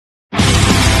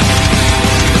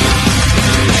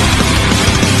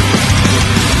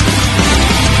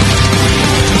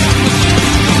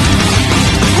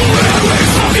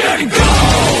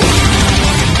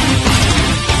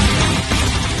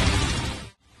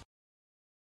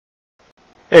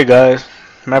Hey guys,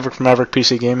 Maverick from Maverick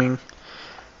PC Gaming,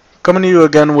 coming to you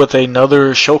again with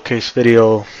another showcase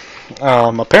video.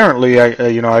 Apparently,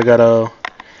 I got a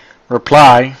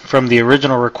reply from the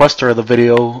original requester of the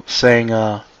video saying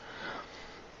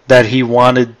that he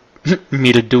wanted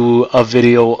me to do a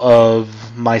video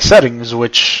of my settings,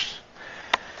 which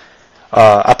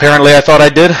apparently I thought I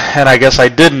did, and I guess I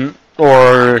didn't,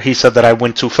 or he said that I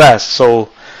went too fast. So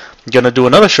I'm gonna do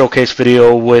another showcase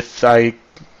video with I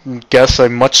guess a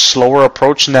much slower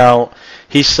approach. Now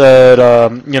he said,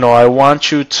 I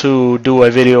want you to do a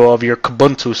video of your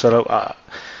Kubuntu setup.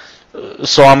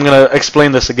 So I'm gonna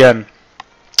explain this again.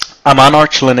 I'm on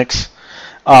Arch Linux.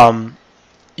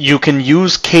 You can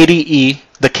use KDE,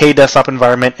 the K desktop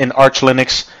environment, in Arch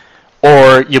Linux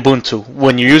or Ubuntu.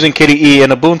 When you're using KDE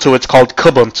in Ubuntu, it's called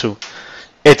Kubuntu.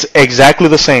 It's exactly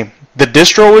the same. The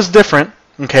distro is different.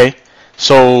 Okay,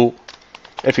 so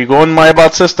if you go in my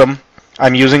about system,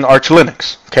 I'm using Arch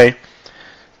Linux, okay?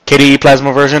 KDE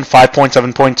Plasma version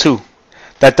 5.7.2.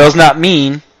 That does not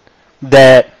mean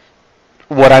that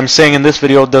what I'm saying in this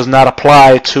video does not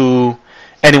apply to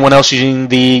anyone else using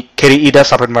the KDE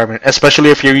desktop environment, especially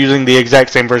if you're using the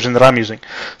exact same version that I'm using.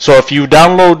 So if you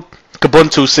download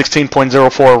Kubuntu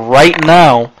 16.04 right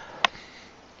now,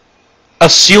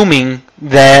 assuming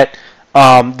that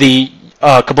the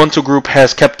Kubuntu group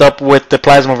has kept up with the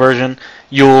Plasma version,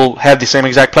 you'll have the same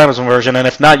exact Plasma version, and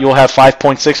if not, you'll have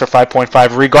 5.6 or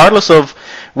 5.5. Regardless of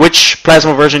which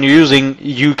Plasma version you're using,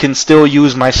 you can still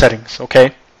use my settings,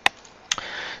 okay?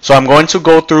 So I'm going to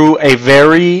go through a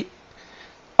very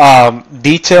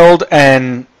detailed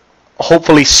and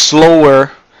hopefully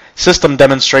slower system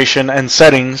demonstration and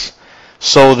settings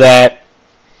so that,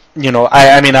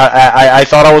 I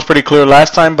thought I was pretty clear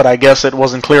last time, but I guess it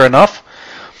wasn't clear enough.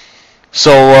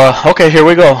 So, okay, here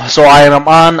we go. So I am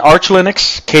on Arch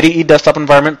Linux, KDE desktop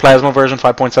environment, Plasma version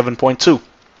 5.7.2.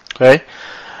 Okay.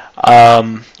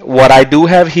 What I do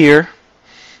have here,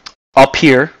 up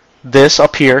here,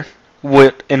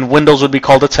 in Windows would be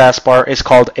called a taskbar, is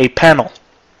called a panel.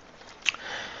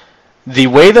 The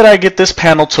way that I get this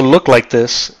panel to look like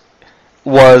this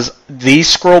was these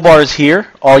scroll bars here.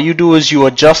 All you do is you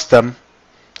adjust them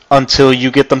until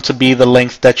you get them to be the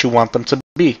length that you want them to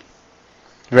be.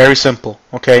 Very simple,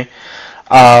 okay?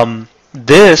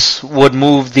 This would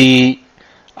move the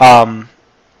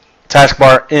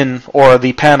taskbar in, or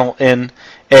the panel in,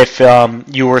 if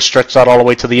you were stretched out all the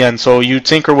way to the end. So you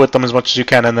tinker with them as much as you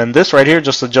can. And then this right here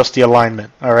just adjusts the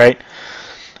alignment, all right?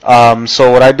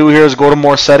 So what I do here is go to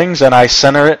more settings, and I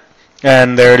center it,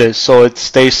 and there it is. So it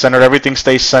stays centered. Everything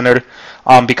stays centered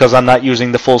because I'm not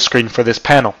using the full screen for this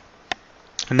panel.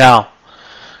 Now,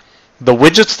 the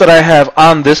widgets that I have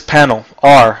on this panel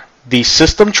are the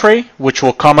system tray, which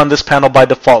will come on this panel by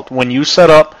default. When you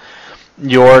set up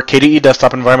your KDE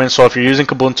desktop environment, so if you're using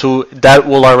Kubuntu, that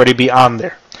will already be on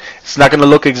there. It's not going to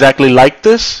look exactly like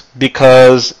this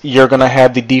because you're going to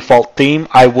have the default theme.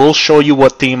 I will show you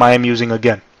what theme I am using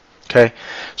again. Okay,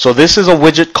 so this is a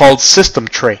widget called system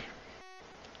tray.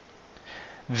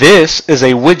 This is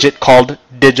a widget called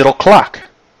digital clock.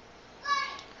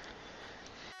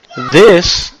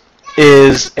 This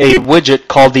is a widget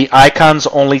called the Icons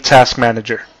Only Task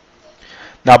Manager.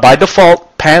 Now, by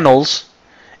default, panels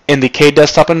in the K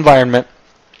desktop environment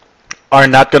are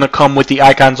not going to come with the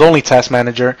Icons Only Task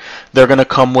Manager. They're going to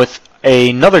come with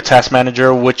another task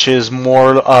manager, which is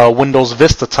more Windows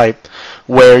Vista type,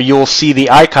 where you'll see the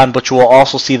icon, but you will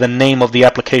also see the name of the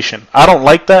application. I don't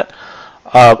like that,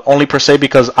 only per se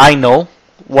because I know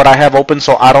what I have open,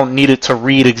 so I don't need it to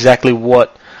read exactly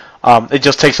what. It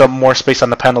just takes up more space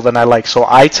on the panel than I like. So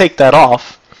I take that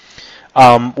off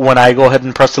when I go ahead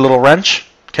and press the little wrench.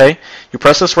 Okay, you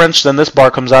press this wrench, then this bar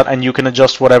comes out, and you can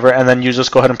adjust whatever, and then you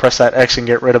just go ahead and press that X and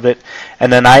get rid of it.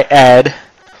 And then I add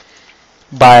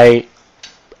by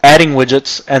adding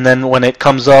widgets, and then when it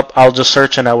comes up, I'll just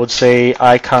search, and I would say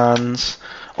Icons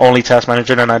Only Task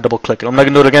Manager, and then I double click it. I'm not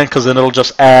going to do it again because then it'll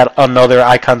just add another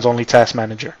Icons Only Task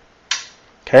Manager.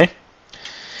 Okay,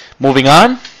 moving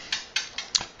on.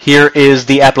 Here is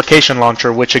the application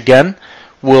launcher, which again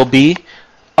will be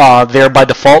there by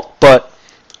default, but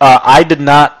I did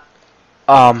not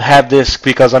have this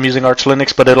because I'm using Arch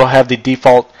Linux, but it'll have the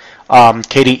default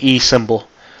KDE symbol.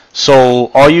 So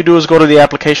all you do is go to the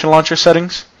application launcher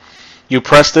settings, you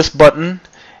press this button,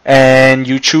 and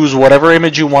you choose whatever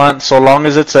image you want. So long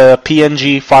as it's a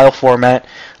PNG file format,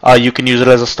 you can use it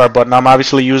as a start button. I'm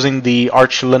obviously using the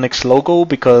Arch Linux logo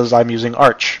because I'm using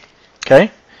Arch.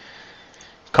 Okay?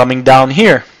 Coming down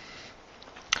here,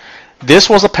 this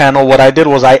was a panel. What I did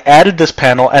was I added this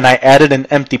panel and I added an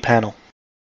empty panel.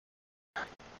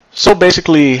 So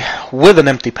basically with an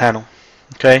empty panel,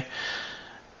 okay,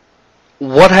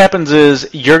 what happens is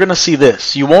you're going to see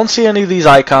this. You won't see any of these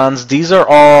icons. These are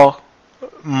all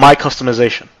my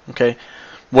customization. Okay.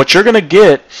 What you're going to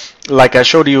get, like I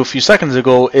showed you a few seconds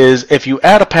ago, is if you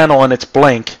add a panel and it's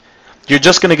blank, you're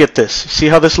just going to get this. See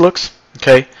how this looks?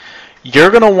 Okay. You're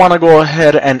going to want to go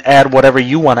ahead and add whatever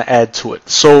you want to add to it.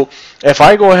 So if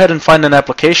I go ahead and find an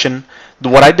application,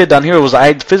 what I did down here was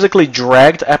I physically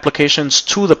dragged applications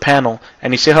to the panel,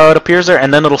 and you see how it appears there,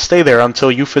 and then it'll stay there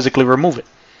until you physically remove it.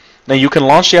 Now you can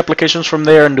launch the applications from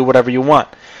there and do whatever you want.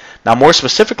 Now more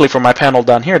specifically for my panel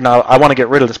down here, now I want to get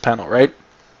rid of this panel, right?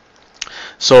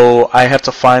 So I have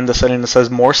to find the setting that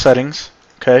says more settings,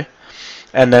 okay,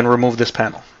 and then remove this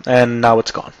panel. And now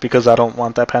it's gone because I don't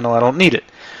want that panel, I don't need it.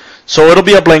 So it'll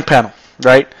be a blank panel,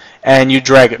 right? And you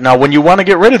drag it. Now when you want to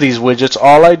get rid of these widgets,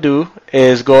 all I do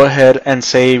is go ahead and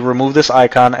say remove this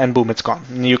icon, and boom, it's gone.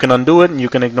 And you can undo it and you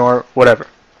can ignore whatever.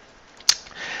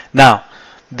 Now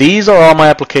these are all my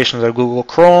applications. I have Google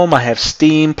Chrome, I have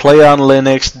Steam, Play on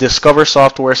Linux, Discover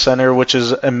Software Center, which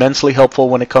is immensely helpful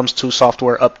when it comes to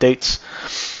software updates,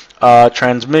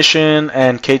 Transmission,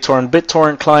 and KTorrent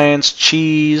BitTorrent clients,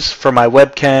 Cheese for my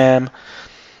webcam,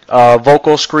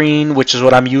 Vocal Screen, which is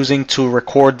what I'm using to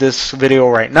record this video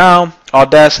right now,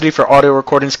 Audacity for audio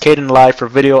recordings, Kdenlive for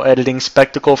video editing,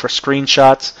 Spectacle for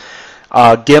screenshots,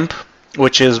 GIMP,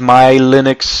 which is my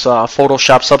Linux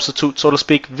Photoshop substitute, so to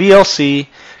speak, VLC,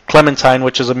 Clementine,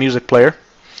 which is a music player,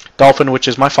 Dolphin, which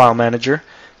is my file manager,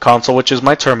 Console, which is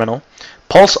my terminal,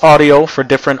 Pulse Audio for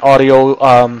different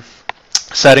audio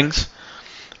settings,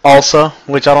 ALSA,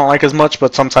 which I don't like as much,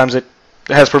 but sometimes it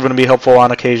has proven to be helpful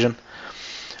on occasion,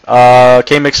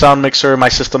 KMix Sound Mixer, my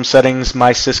system settings,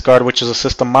 my SysGuard, which is a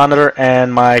system monitor,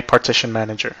 and my partition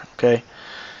manager. Okay.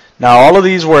 Now all of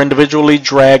these were individually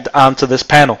dragged onto this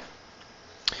panel.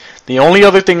 The only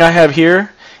other thing I have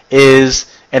here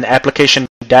is an application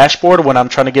dashboard when I'm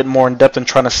trying to get more in depth and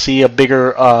trying to see a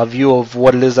bigger view of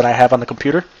what it is that I have on the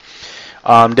computer.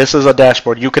 This is a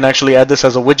dashboard. You can actually add this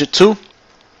as a widget too.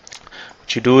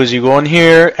 What you do is you go in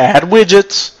here, add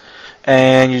widgets,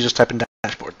 and you just type in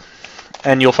dashboard,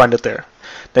 and you'll find it there.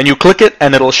 Then you click it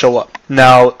and it'll show up.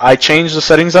 Now I changed the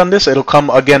settings on this. It'll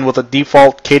come again with a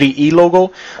default KDE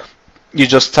logo. You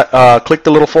just click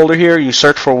the little folder here. You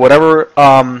search for whatever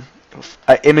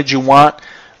image you want,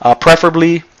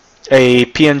 preferably a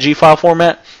PNG file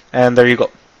format, and there you go.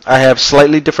 I have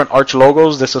slightly different Arch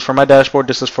logos. This is for my dashboard.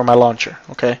 This is for my launcher.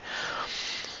 Okay.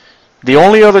 The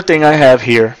only other thing I have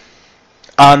here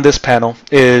on this panel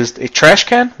is a trash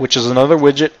can, which is another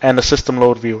widget, and a system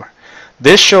load viewer.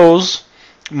 This shows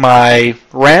my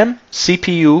RAM,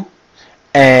 CPU,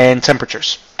 and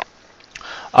temperatures.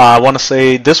 I want to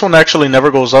say this one actually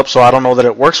never goes up, so I don't know that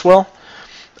it works well.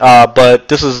 But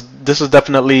this is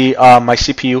definitely my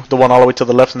CPU, the one all the way to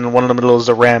the left, and the one in the middle is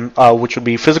the RAM, which would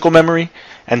be physical memory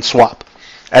and swap.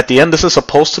 At the end, this is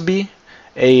supposed to be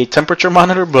a temperature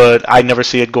monitor, but I never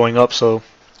see it going up, so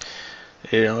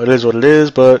you know, it is what it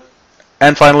is.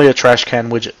 And finally, a trash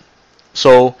can widget.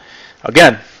 So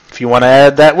again, if you want to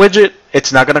add that widget,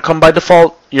 it's not going to come by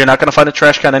default. You're not going to find a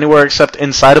trash can anywhere except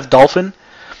inside of Dolphin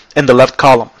in the left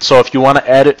column. So if you want to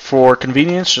add it for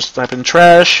convenience, just type in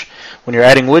trash. When you're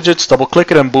adding widgets, double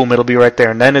click it and boom, it'll be right there.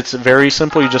 And then it's very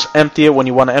simple. You just empty it when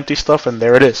you want to empty stuff, and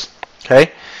there it is.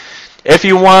 Okay. If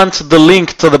you want the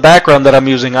link to the background that I'm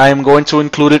using, I am going to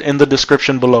include it in the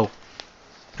description below.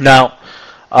 Now,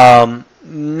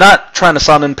 not trying to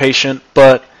sound impatient,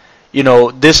 but you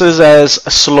know, this is as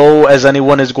slow as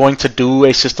anyone is going to do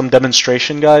a system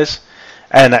demonstration, guys.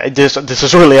 And this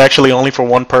is really actually only for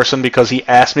one person, because he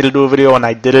asked me to do a video and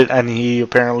I did it, and he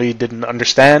apparently didn't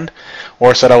understand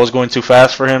or said I was going too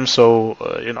fast for him. So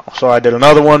you know, so I did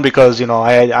another one because you know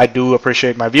I do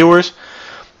appreciate my viewers.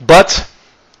 But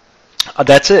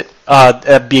that's it.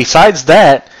 Besides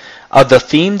that, the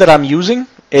theme that I'm using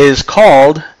is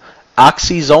called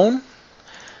OxyZone.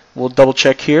 We'll double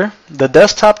check here. The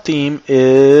desktop theme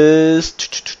is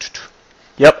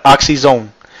OxyZone.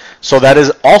 So that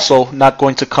is also not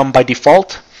going to come by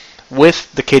default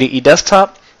with the KDE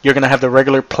desktop. You're going to have the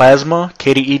regular Plasma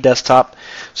KDE desktop.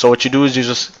 So what you do is you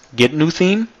just get new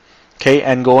theme, okay,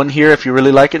 and go in here if you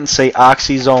really like it and say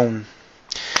OxyZone.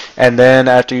 And then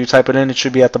after you type it in, it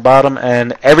should be at the bottom.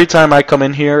 And every time I come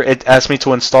in here, it asks me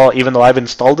to install, even though I've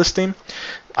installed this theme.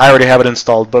 I already have it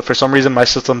installed, but for some reason my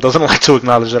system doesn't like to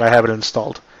acknowledge that I have it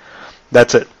installed.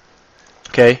 That's it.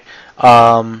 Okay.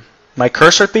 My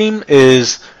cursor theme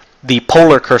is the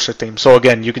Polar cursor theme. So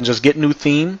again, you can just get new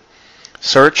theme,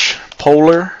 search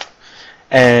Polar,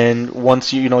 and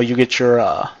once you know you get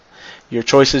your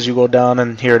choices, you go down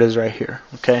and here it is right here.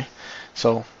 Okay.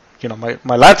 So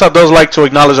my laptop does like to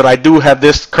acknowledge that I do have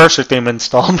this cursor theme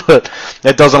installed, but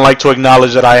it doesn't like to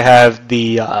acknowledge that I have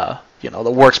the the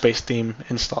workspace theme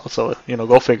installed. So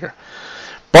go figure.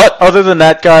 But other than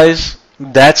that, guys,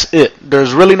 that's it.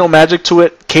 There's really no magic to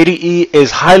it. KDE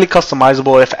is highly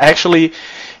customizable. If actually,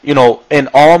 in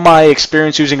all my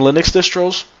experience using Linux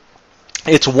distros,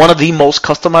 it's one of the most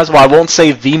customizable. I won't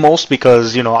say the most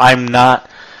because I'm not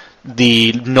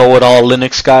the know-it-all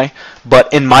Linux guy,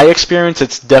 but in my experience,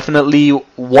 it's definitely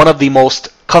one of the most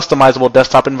customizable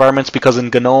desktop environments because in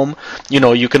GNOME,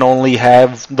 you can only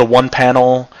have the one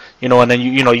panel, and then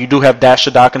you do have dash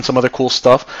to dock and some other cool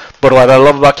stuff. But what I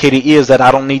love about KDE is that I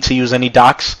don't need to use any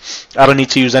docks. I don't need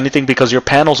to use anything because your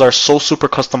panels are so super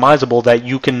customizable that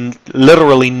you can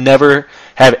literally never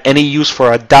have any use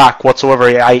for a dock whatsoever,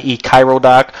 i.e. Cairo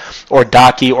dock or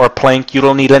Docky or Plank. You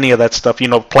don't need any of that stuff.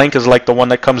 Plank is like the one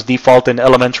that comes default in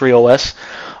elementary OS.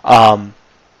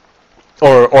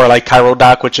 Or like Cairo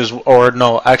dock,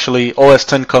 actually OS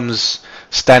 10 comes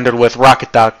standard with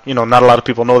Rocket Dock. Not a lot of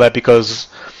people know that because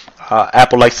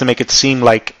Apple likes to make it seem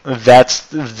like that's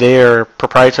their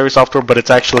proprietary software, but it's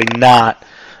actually not.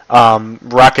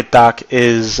 Rocket Dock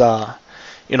is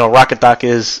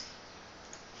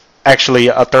actually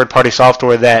a third-party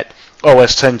software that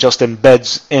OS 10 just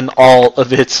embeds in all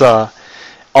of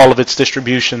its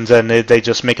distributions, and they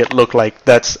just make it look like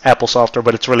that's Apple software,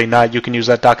 but it's really not. You can use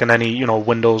that dock in any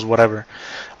Windows, whatever.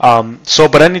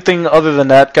 But anything other than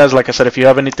that, guys, like I said, if you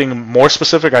have anything more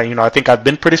specific, I think I've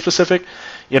been pretty specific.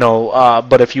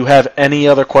 But if you have any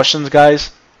other questions,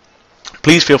 guys,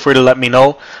 please feel free to let me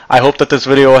know. I hope that this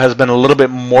video has been a little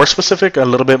bit more specific, a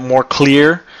little bit more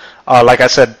clear. Like I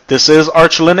said, this is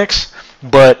Arch Linux,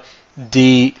 but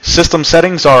the system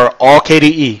settings are all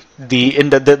KDE.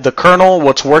 The kernel,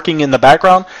 what's working in the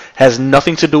background, has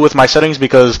nothing to do with my settings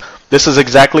because this is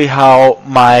exactly how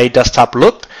my desktop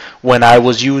looked when I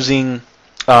was using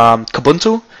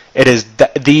Kubuntu. It is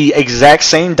the exact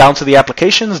same down to the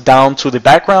applications, down to the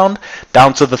background,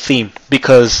 down to the theme.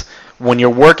 Because when you're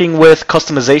working with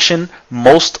customization,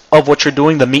 most of what you're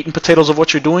doing, the meat and potatoes of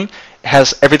what you're doing,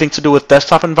 has everything to do with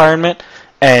desktop environment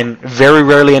and very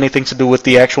rarely anything to do with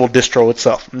the actual distro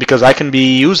itself. Because I can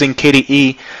be using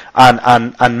KDE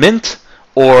on Mint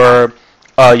or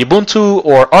Ubuntu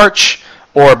or Arch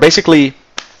or basically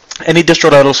any distro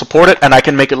that'll support it, and I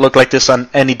can make it look like this on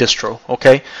any distro.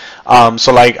 Okay,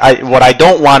 so what I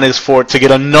don't want is to get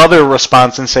another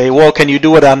response and say, well, can you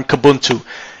do it on Kubuntu?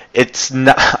 It's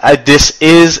not. This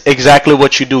is exactly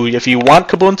what you do. If you want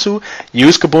Kubuntu,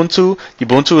 use Kubuntu.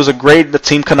 Ubuntu is the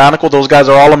Team Canonical. Those guys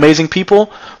are all amazing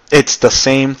people. It's the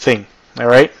same thing. All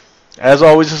right. As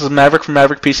always, this is Maverick from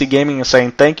Maverick PC Gaming, and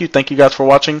saying thank you guys for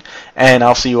watching, and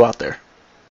I'll see you out there.